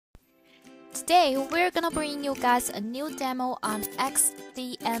Today, we're gonna bring you guys a new demo on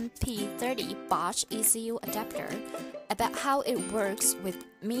XDMP30 BOSH ECU adapter about how it works with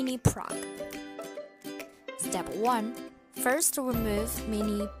miniprog. Step 1. First, remove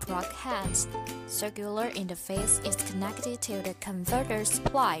miniprog heads. Circular interface is connected to the converter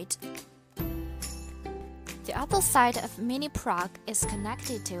supplied. The other side of miniprog is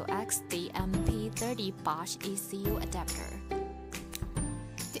connected to XDMP30 BOSH ECU adapter.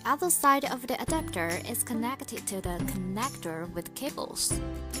 The other side of the adapter is connected to the connector with cables.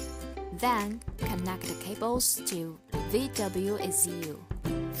 Then, connect the cables to VW ECU.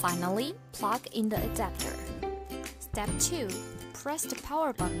 Finally, plug in the adapter. Step 2. Press the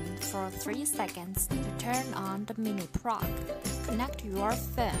power button for 3 seconds to turn on the miniprog. Connect your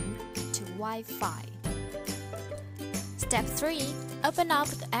phone to Wi-Fi. Step 3. Open up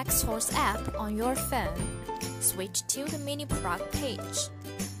the Xhorse app on your phone. Switch to the miniprog page.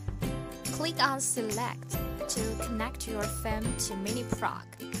 Click on Select to connect your phone to miniprog.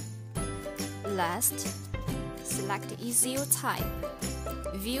 Last, select the ECU type.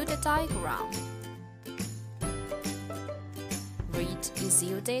 View the diagram. Read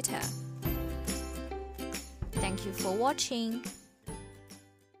ECU data. Thank you for watching.